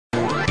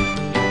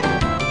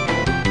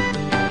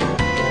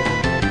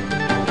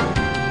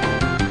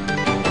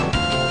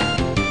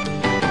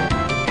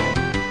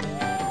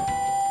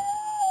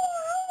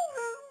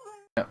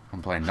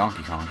playing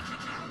Donkey Kong.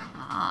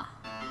 Ah.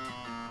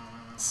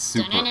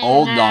 Super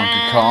old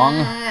Donkey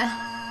Kong.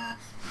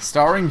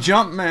 Starring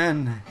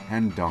Jumpman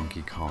and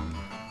Donkey Kong.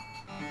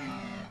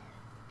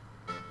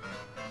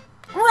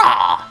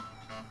 Rah!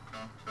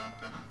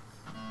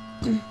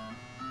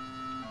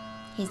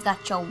 He's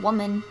got your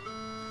woman.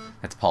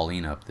 That's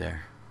Pauline up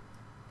there.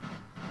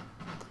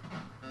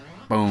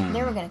 Boom.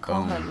 They were gonna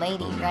call her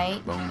Lady, boom,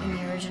 right? Boom. In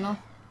the original?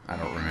 I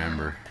don't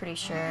remember. Pretty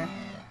sure.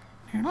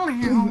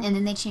 And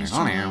then they changed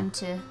her name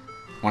to...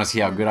 Want to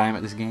see how good I am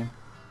at this game?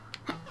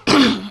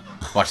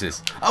 Watch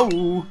this.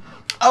 Oh!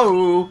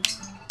 Oh!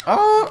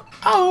 Oh!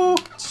 Oh!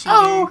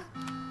 Oh!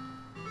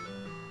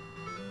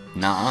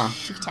 Nuh-uh.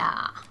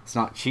 Cheetah. It's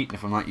not cheating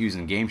if I'm not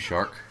using Game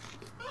Shark.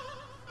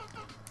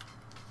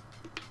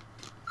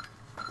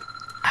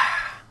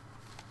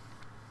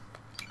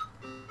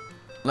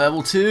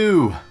 Level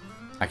 2!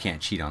 I can't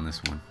cheat on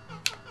this one.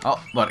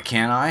 Oh, but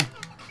can I?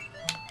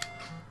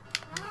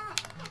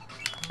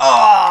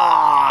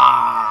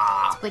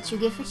 Ah! That's what you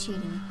get for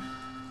cheating.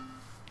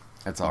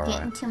 That's You're alright.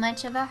 getting too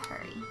much of a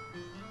hurry.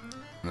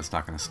 That's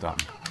not gonna stop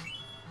me.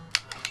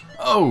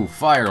 Oh,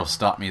 fire will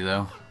stop me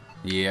though.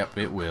 Yep,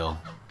 it will.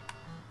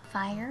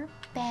 Fire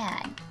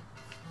bad.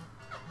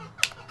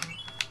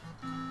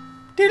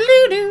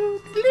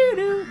 Doodle-doo,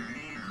 doodle-doo.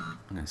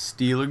 I'm gonna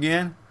steal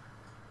again.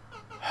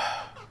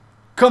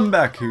 Come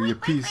back here, you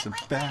piece of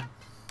bat.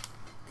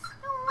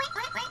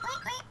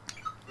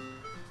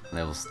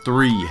 Levels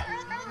 3.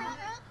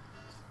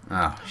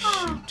 Oh,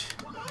 shoot.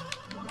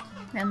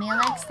 Romeo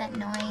likes that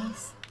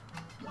noise.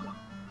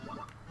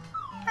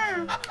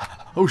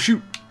 Oh,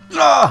 shoot.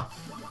 Ah!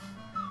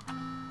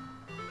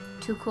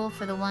 Too cool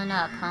for the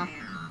 1-up, huh?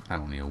 I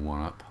don't need a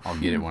 1-up. I'll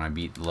get it when I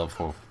beat the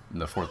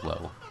 4th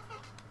level.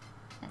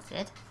 That's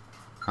it?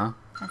 Huh?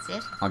 That's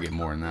it? I'll get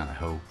more than that, I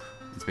hope.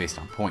 It's based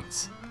on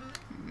points.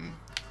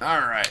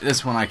 Alright,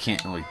 this one I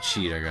can't really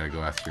cheat. I gotta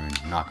go after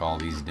and knock all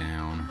these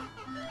down.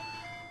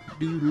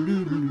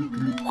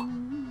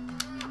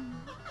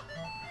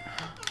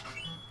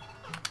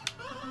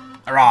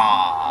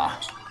 Hurrah!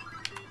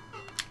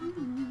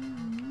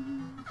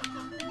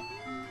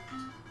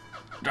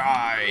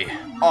 Die!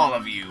 All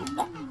of you!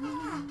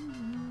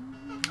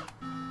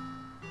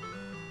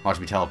 Watch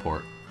me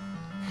teleport.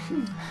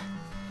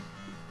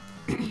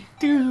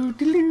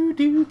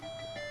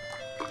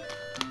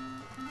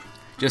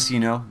 Just so you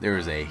know, there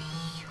is a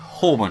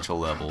whole bunch of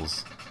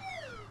levels.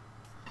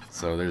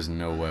 So there's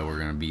no way we're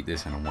gonna beat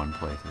this in a one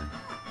playthrough.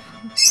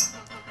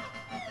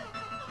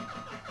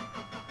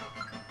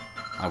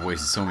 I've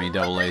wasted so many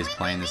double A's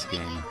playing this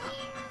game.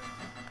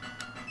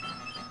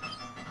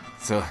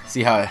 So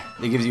see how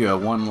it gives you a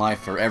 1 life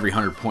for every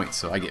 100 points.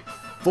 So I get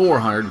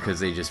 400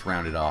 because they just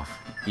rounded off,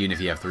 even if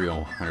you have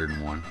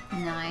 301.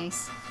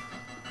 Nice.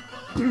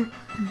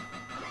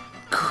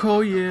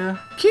 Oh yeah,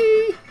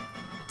 key.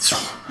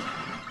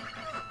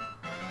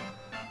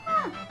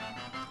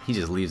 He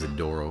just leaves the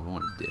door open.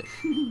 What a dick.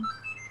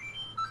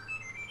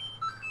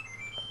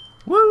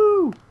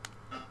 Woo!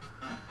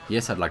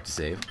 Yes, I'd like to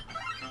save.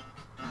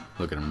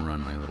 Look at him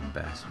run like a little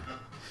bastard.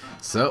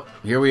 So,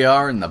 here we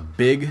are in the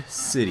big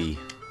city.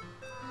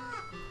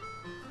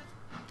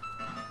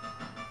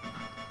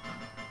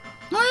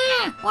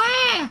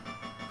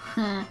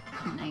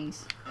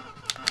 Nice.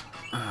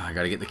 I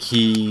gotta get the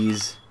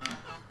keys.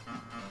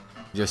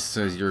 Just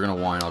says you're gonna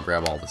whine, I'll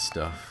grab all the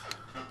stuff.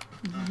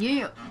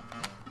 Yeah.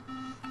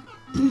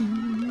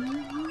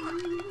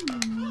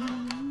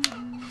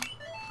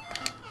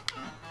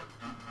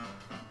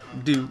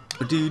 Do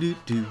do do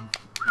do.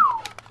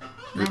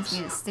 Reminds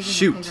me of Stick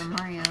Shoot. Paper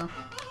Mario.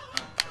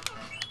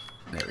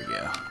 There we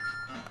go.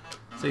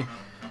 See?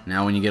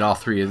 Now when you get all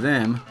 3 of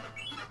them,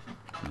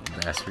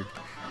 little bastard,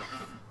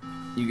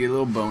 you get a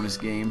little bonus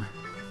game.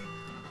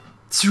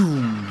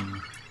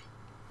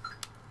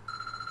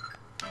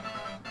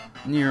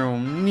 Nero,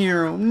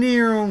 Nero,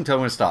 Nero. Tell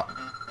me when to stop.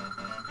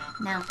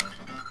 No.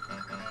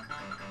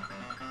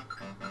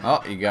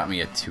 Oh, you got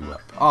me a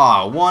 2-up.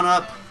 Aw,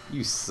 1-up?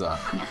 You suck.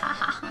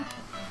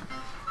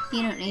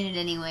 You don't need it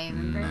anyway,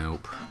 remember?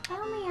 Nope.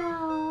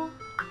 Romeo.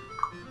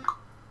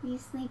 You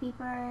sleepy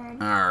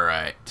bird.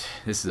 Alright.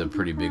 This is a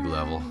pretty big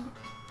level.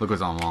 Look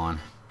what I'm on.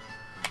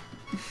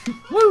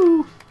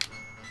 Woo!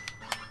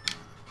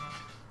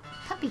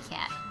 Puppy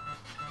cat.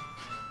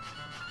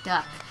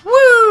 Duck.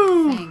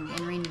 Woo! Thing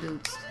and rain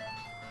boots.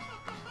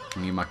 I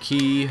need my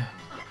key.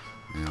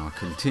 And I'll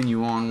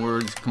continue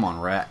onwards. Come on,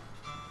 rat.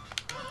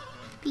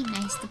 Be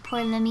nice to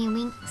poor Lemmy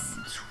Winks.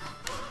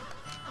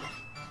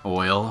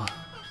 Oil.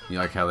 You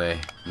like how they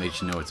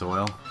let you know it's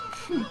oil?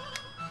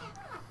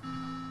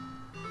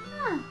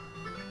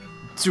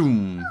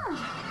 Zoom.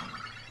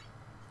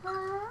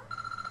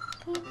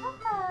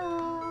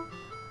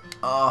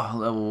 Oh,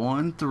 level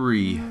 1,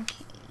 3.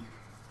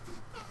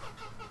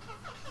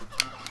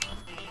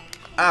 Okay.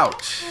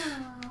 Ouch.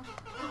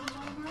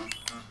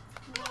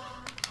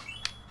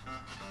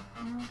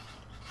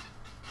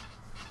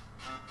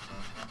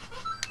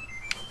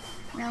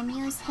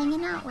 Romeo's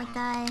hanging out with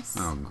us.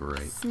 Oh,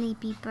 great.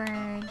 Sleepy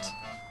bird.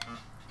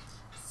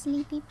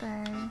 Sleepy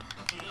bird.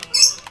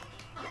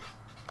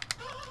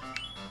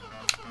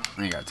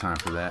 I ain't got time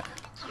for that.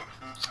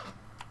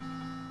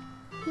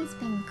 He's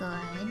been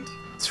good.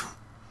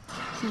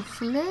 He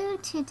flew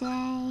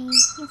today.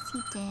 Yes,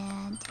 he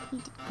did. He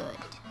did good.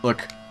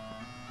 Look.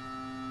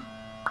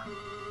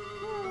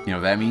 You know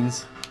what that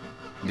means?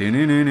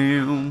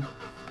 Do-do-do-do.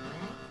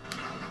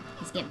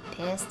 He's getting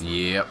pissed.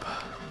 Yep.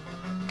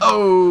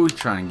 Oh, he's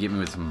trying to get me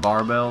with some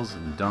barbells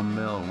and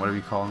dumbbell and whatever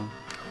you call them.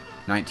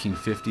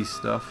 1950s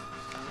stuff.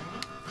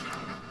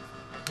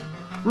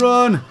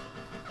 Run!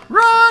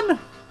 Run!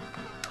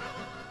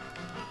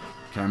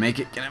 Can I make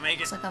it? Can I make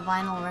it? It's like a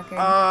vinyl record.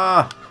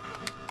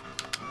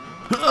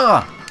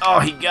 Oh,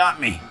 he got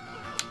me.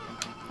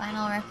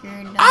 Vinyl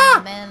record,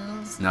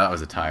 dumbbells. No, that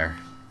was a tire.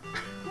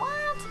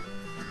 What?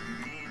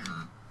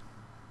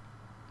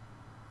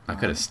 I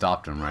could have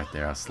stopped him right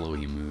there. How slow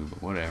he moved,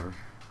 but whatever.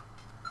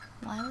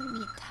 Why would it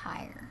be a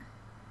tire?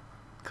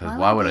 Because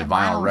why would a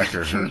vinyl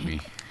record hurt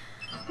me?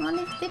 Well,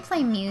 if they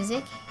play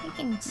music, they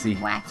can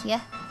whack you.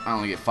 I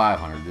only get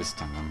 500 this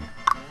time.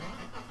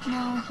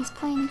 No, he's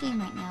playing the game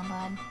right now,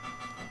 bud.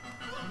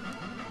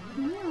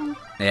 No.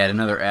 They add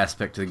another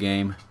aspect to the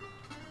game.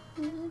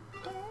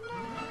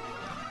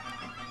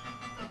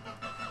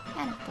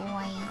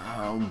 Attaboy.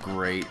 Oh,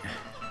 great.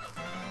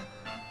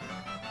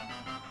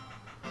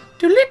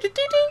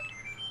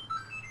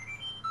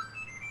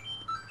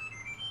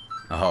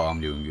 Oh, I'm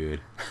doing good.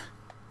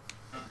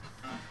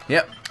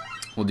 Yep.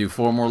 We'll do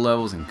 4 more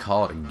levels and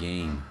call it a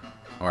game.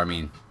 Or, I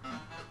mean,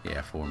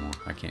 yeah, 4 more.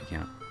 I can't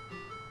count.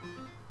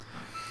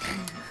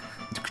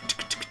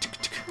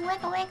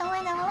 Wiggle, wiggle,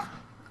 wiggle.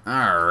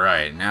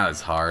 Alright, now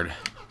it's hard.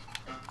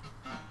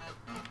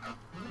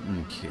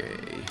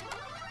 Okay.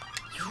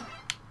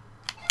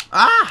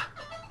 Ah!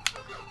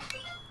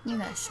 You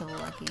got so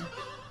lucky.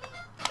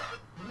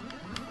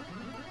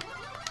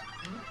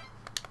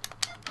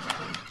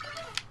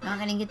 Not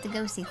gonna get the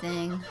ghosty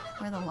thing.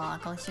 Or the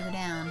lock. I'll let you go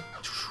down.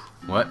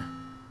 What?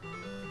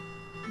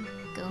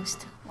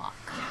 Ghost lock.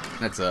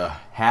 That's a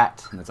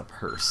hat and that's a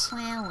purse.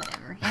 Well,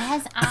 whatever. It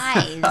has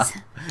eyes.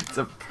 It's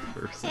a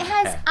purse. It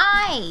has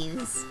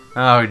eyes.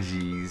 Oh,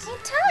 jeez.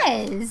 It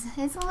does.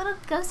 It's a little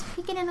ghost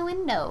peeking in a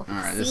window.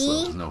 Alright, See? this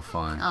level's no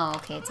fun. Oh,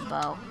 okay, it's a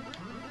bow.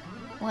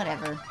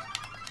 Whatever.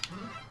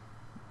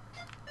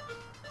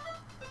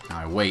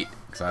 I wait,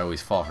 because I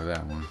always fall for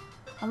that one.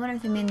 I wonder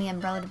if they made the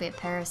umbrella to be a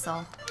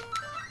parasol.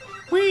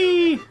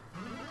 Whee!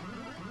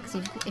 Because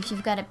if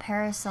you've got a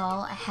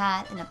parasol, a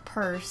hat, and a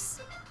purse...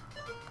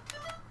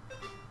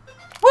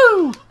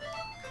 Woo!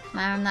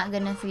 My arm not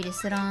good enough for you to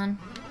sit on?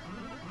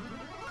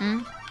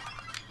 Hmm?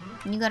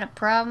 You got a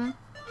problem?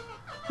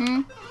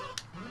 Hmm?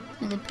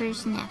 With a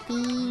person that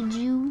feeds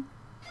you?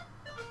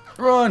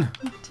 Run!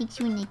 Takes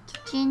you in the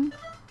kitchen?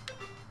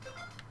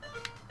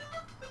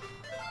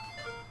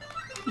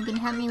 You can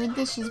help me with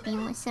dishes, but you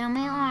won't sit on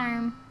my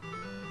arm.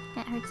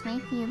 That hurts my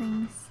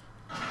feelings.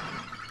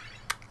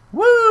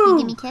 Woo! You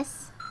give me a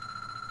kiss?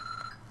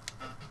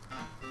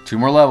 2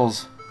 more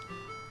levels.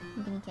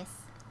 You give me a kiss.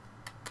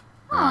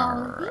 Oh,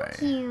 Alright.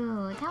 thank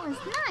you. That was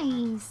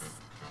nice.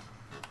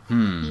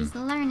 He's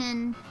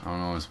learning. I don't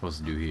know what I'm supposed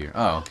to do here.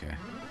 Oh, okay.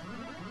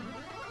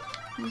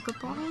 Good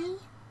boy.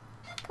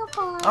 Good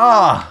boy.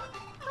 Ah!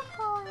 Good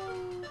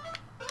boy.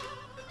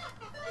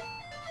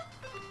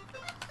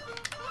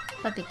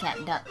 Puppy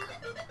cat duck.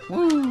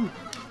 Woo!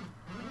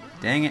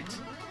 Dang it.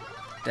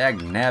 Dag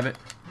nabbit.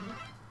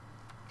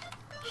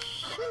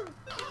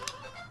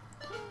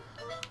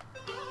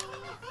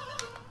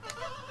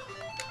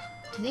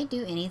 Do they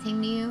do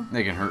anything to you?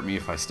 They can hurt me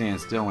if I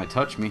stand still and they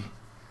touch me.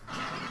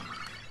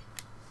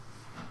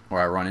 Or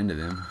I run into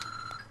them.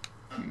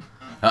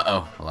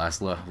 Uh-oh. The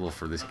last level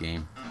for this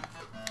game.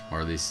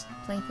 Or this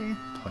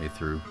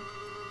playthrough.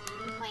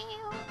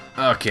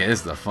 Okay, this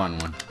is the fun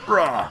one.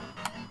 Raw!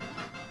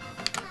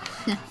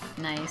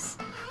 Nice.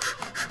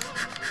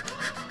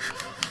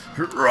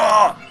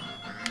 Raw!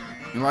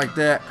 You like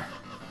that?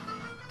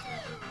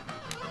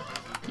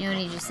 You know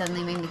what he just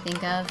suddenly made me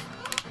think of?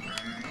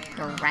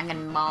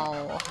 Dragon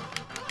Ball.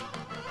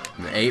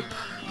 The ape.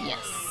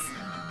 Yes.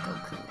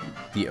 Goku.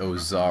 The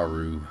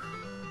Ozaru.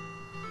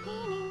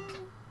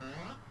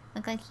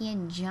 Looked like he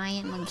had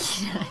giant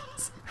monkey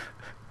nuts.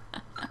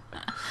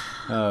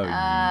 Oh,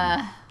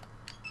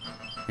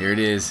 here it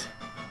is.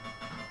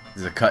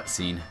 This is a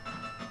cutscene.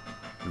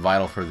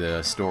 Vital for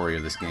the story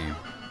of this game.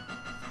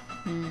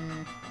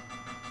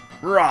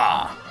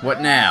 Rah!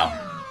 What now?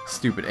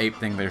 Stupid ape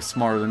think they're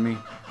smarter than me.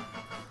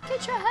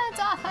 Get your hands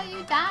off of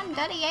you, damn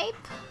dirty ape.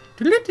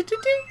 We're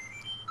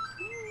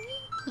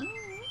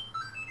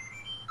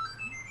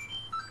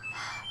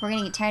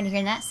gonna get tired of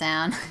hearing that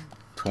sound.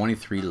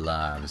 23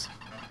 lives.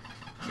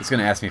 It's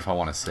gonna ask me if I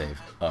want to save.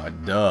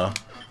 Duh.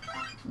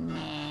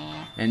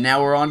 Nah. And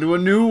now we're on to a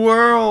new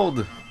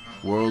world!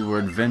 World where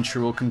adventure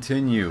will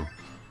continue.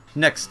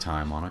 Next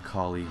time on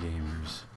Akali Gamers.